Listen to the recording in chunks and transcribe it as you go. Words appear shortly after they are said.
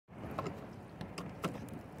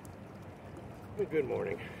Good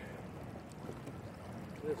morning.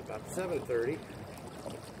 It is about 7:30.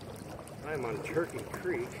 I am on Turkey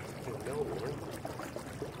Creek in Melbourne,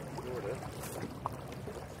 Florida.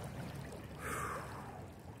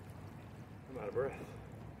 I'm out of breath.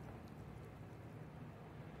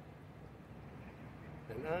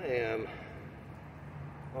 And I am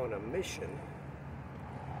on a mission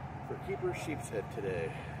for keeper sheepshead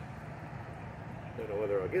today. Don't know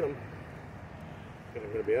whether I'll get them. And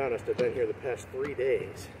I'm going to be honest, I've been here the past 3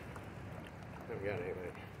 days. Haven't got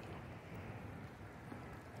anything.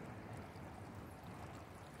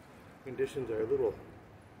 Conditions are a little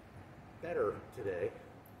better today.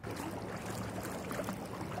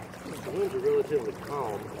 The winds are relatively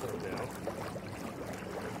calm right now.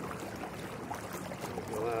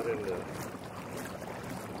 Go out into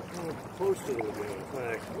close to the lagoon. It's not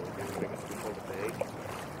actually a lagoon, I guess it's called a bay.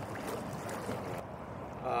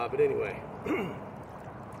 But anyway,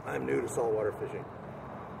 I'm new to saltwater fishing,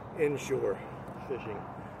 inshore fishing.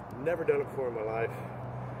 Never done it before in my life.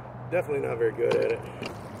 Definitely not very good at it.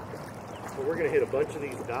 But we're gonna hit a bunch of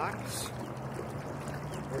these docks.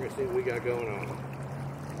 We're gonna see what we got going on.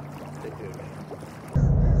 Stay tuned.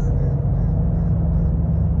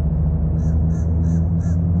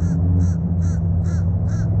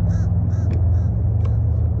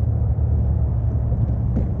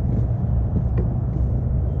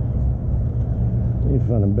 I need to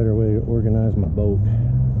find a better way to organize my boat.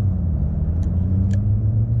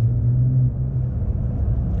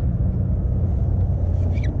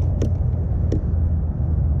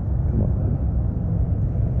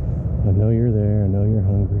 I know you're there, I know you're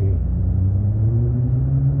hungry.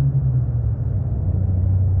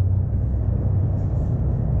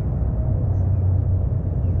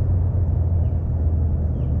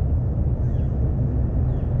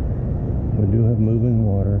 We do have moving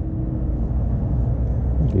water.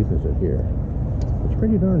 How deep is it here? It's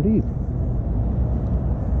pretty darn deep.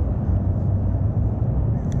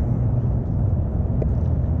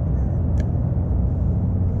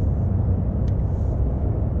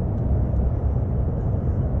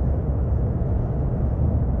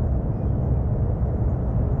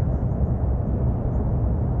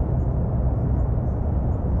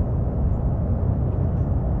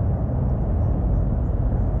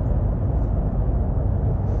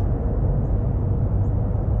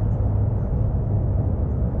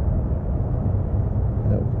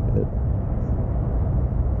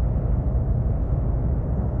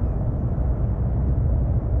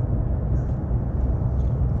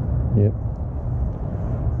 Yep.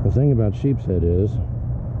 The thing about sheepshead is,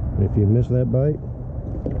 if you miss that bite,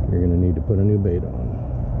 you're going to need to put a new bait on.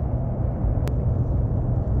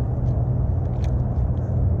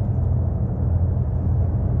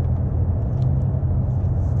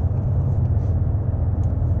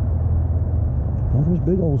 Well, there's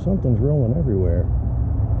big old somethings rolling everywhere.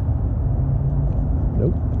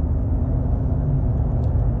 Nope.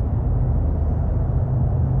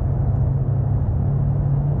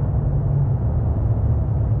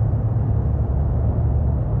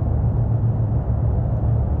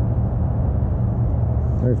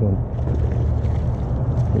 There's one.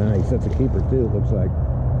 Nice, that's a keeper too, it looks like.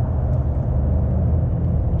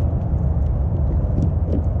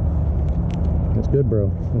 That's good,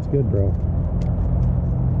 bro. That's good, bro.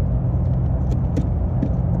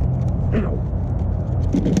 Ow!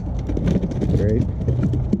 Great.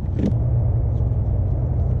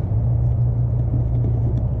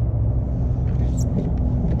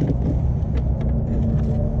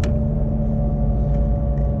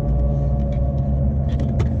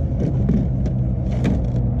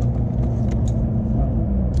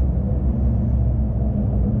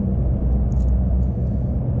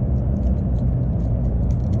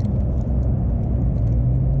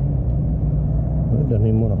 Doesn't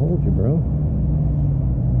even want to hold you, bro.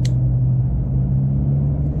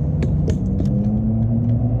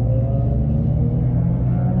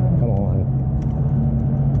 Come on.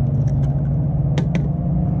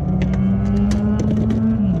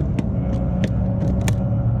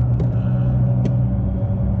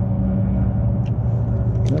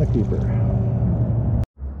 Not a keeper.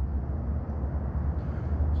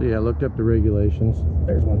 So yeah, I looked up the regulations.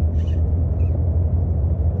 There's one.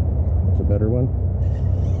 That's a better one.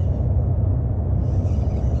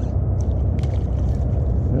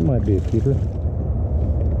 That might be a keeper.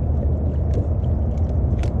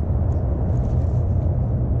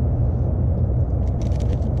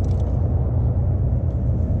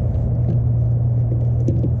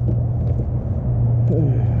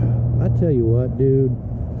 I tell you what, dude.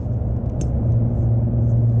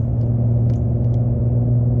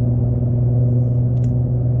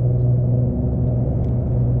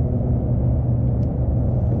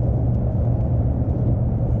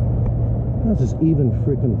 this is even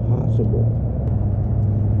freaking possible.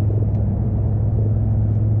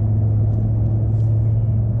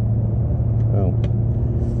 Oh,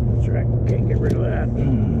 that's right. Can't get rid of that.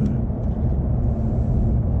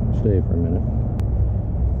 Stay for a minute.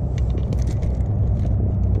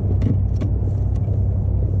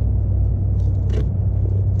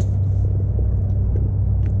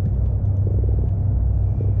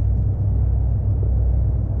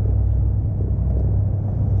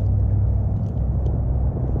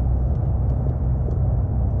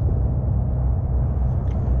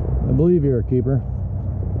 I believe you're a keeper.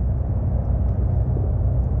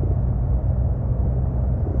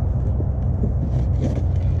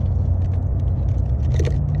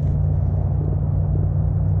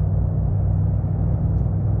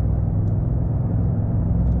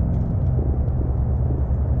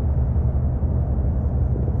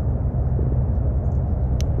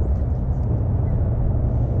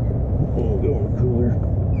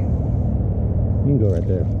 You can go right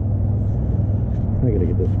there. I gotta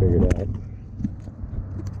get this figured out.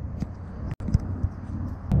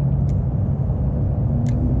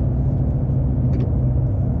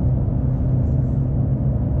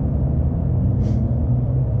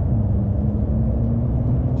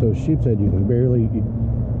 So Sheepshead, you can barely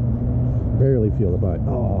feel the bite.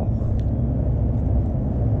 Oh.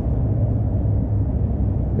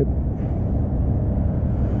 Yep.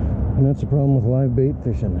 And that's the problem with live bait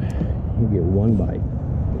fishing. You get one bite.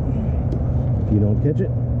 If you don't catch it,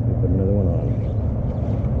 you put another one on.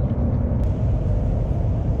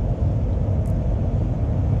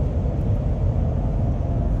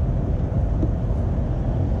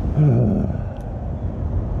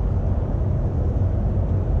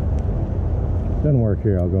 Doesn't work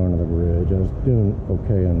here, I'll go under the bridge. I was doing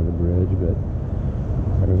okay under the bridge, but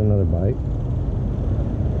there's another bite.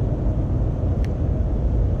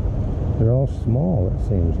 They're all small, it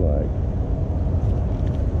seems like.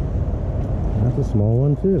 That's a small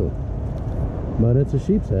one too, but it's a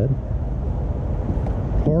sheepshead.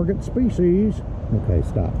 Target species. Okay,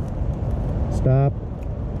 stop. Stop.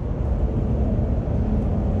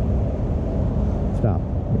 Stop.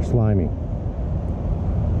 You're slimy.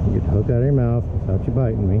 You get the hook out of your mouth without you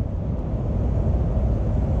biting me.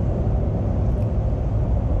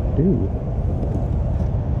 Dude.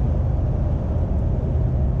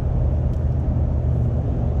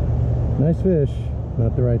 Nice fish.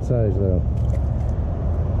 Not the right size though.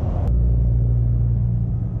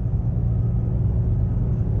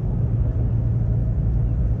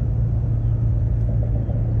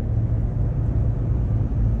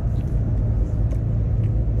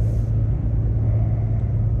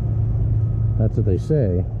 That's what they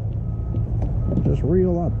say. Just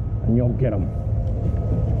reel up and you'll get them.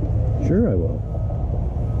 Sure I will.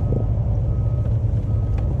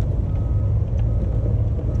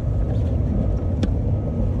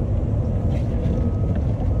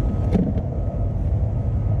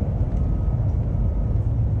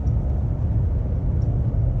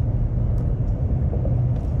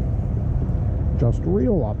 Just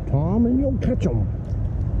reel up, Tom, and you'll catch them.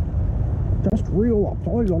 Just reel up. That's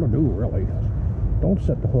all you gotta do, really. Don't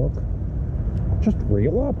set the hook. Just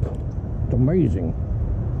reel up. It's amazing.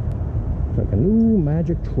 It's like a new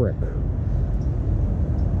magic trick.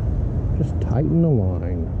 Just tighten the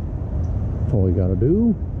line. That's all you gotta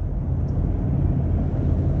do.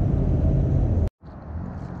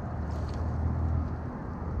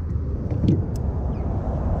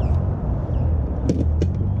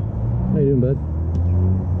 How you doing, bud?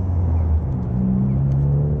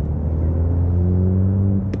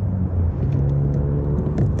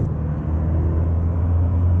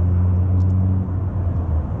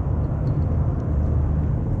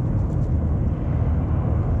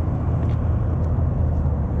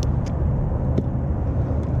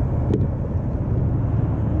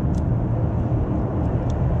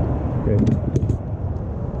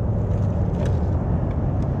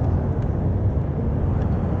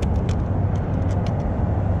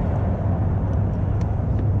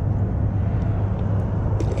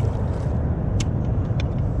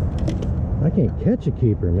 I can't catch a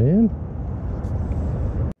keeper, man.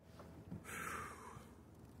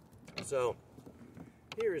 So,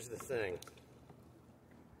 here's the thing.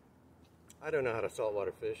 I don't know how to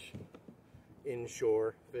saltwater fish,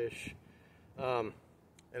 inshore fish,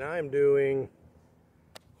 and I am doing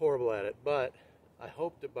horrible at it, but I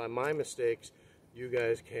hope that by my mistakes, you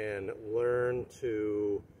guys can learn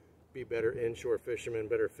to be better inshore fishermen,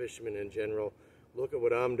 better fishermen in general. Look at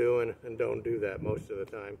what I'm doing and don't do that most of the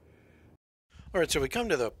time. Alright, so we come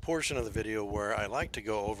to the portion of the video where I like to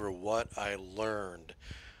go over what I learned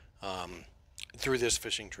through this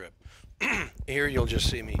fishing trip. Here you'll just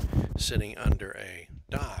see me sitting under a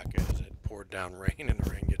dock as it poured down rain, and the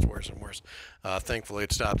rain gets worse and worse. Thankfully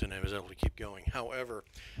it stopped and I was able to keep going. However,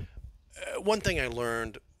 one thing I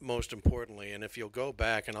learned most importantly, and if you'll go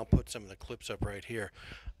back, and I'll put some of the clips up right here,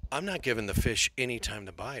 I'm not giving the fish any time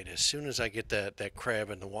to bite. As soon as I get that crab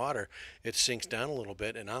in the water, it sinks down a little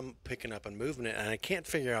bit, and I'm picking up and moving it, and I can't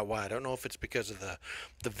figure out why. I don't know if it's because of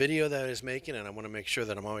the video that I was making, and I want to make sure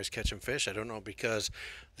that I'm always catching fish. I don't know, because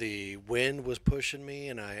the wind was pushing me,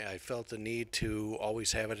 and I felt the need to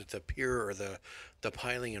always have it at the pier or the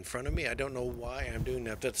piling in front of me. I don't know why I'm doing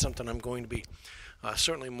that. That's something I'm going to be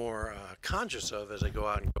certainly more conscious of as I go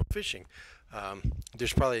out and go fishing.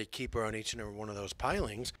 There's probably a keeper on each and every one of those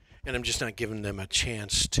pilings, and I'm just not giving them a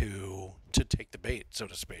chance to take the bait, so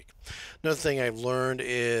to speak. Another thing I've learned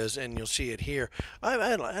is, and you'll see it here, I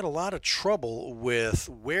had a lot of trouble with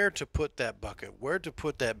where to put that bucket, where to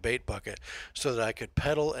put that bait bucket, so that I could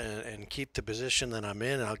pedal and keep the position that I'm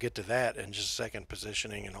in. And I'll get to that in just a second,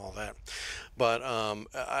 positioning and all that. But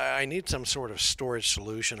I need some sort of storage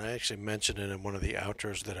solution. I actually mentioned it in one of the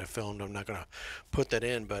outros that I filmed. I'm not going to put that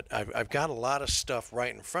in, but I've got a lot of stuff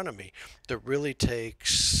right in front of me that really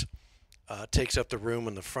takes up the room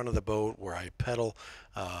in the front of the boat where I pedal,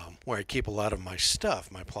 where I keep a lot of my stuff,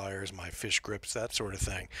 my pliers, my fish grips, that sort of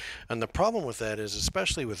thing. And the problem with that is,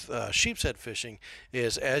 especially with sheepshead fishing,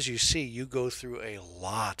 is as you see, you go through a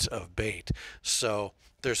lot of bait. So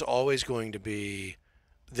there's always going to be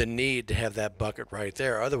the need to have that bucket right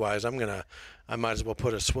there. Otherwise, I might as well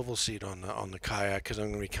put a swivel seat on the kayak, because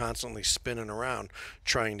I'm going to be constantly spinning around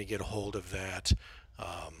trying to get a hold of that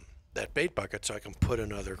bait bucket, so I can put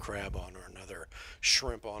another crab on or another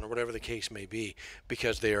shrimp on or whatever the case may be,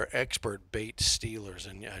 because they are expert bait stealers,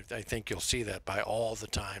 and I think you'll see that by all the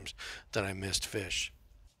times that I missed fish.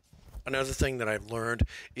 Another thing that I've learned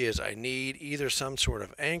is I need either some sort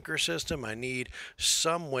of anchor system. I need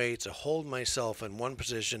some way to hold myself in one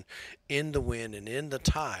position in the wind and in the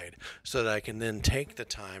tide, so that I can then take the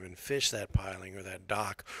time and fish that piling or that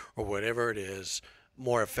dock or whatever it is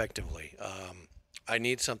more effectively. I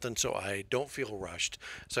need something so I don't feel rushed,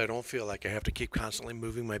 so I don't feel like I have to keep constantly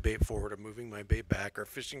moving my bait forward or moving my bait back or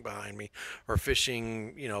fishing behind me or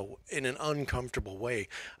fishing, in an uncomfortable way.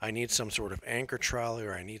 I need some sort of anchor trolley,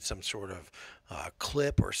 or I need some sort of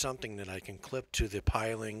clip or something that I can clip to the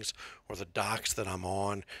pilings or the docks that I'm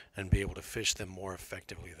on and be able to fish them more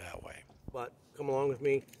effectively that way. But come along with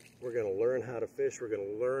me. We're going to learn how to fish. We're going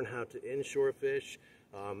to learn how to inshore fish.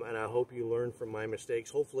 And I hope you learn from my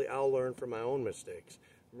mistakes. Hopefully I'll learn from my own mistakes.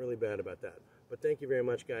 I'm really bad about that. But thank you very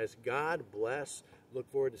much, guys. God bless.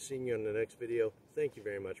 Look forward to seeing you in the next video. Thank you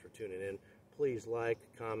very much for tuning in. Please like,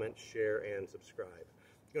 comment, share, and subscribe.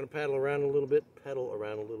 If you're going to pedal around a little bit.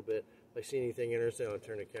 If I see anything interesting, I'll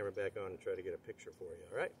turn the camera back on and try to get a picture for you.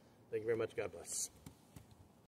 All right? Thank you very much. God bless.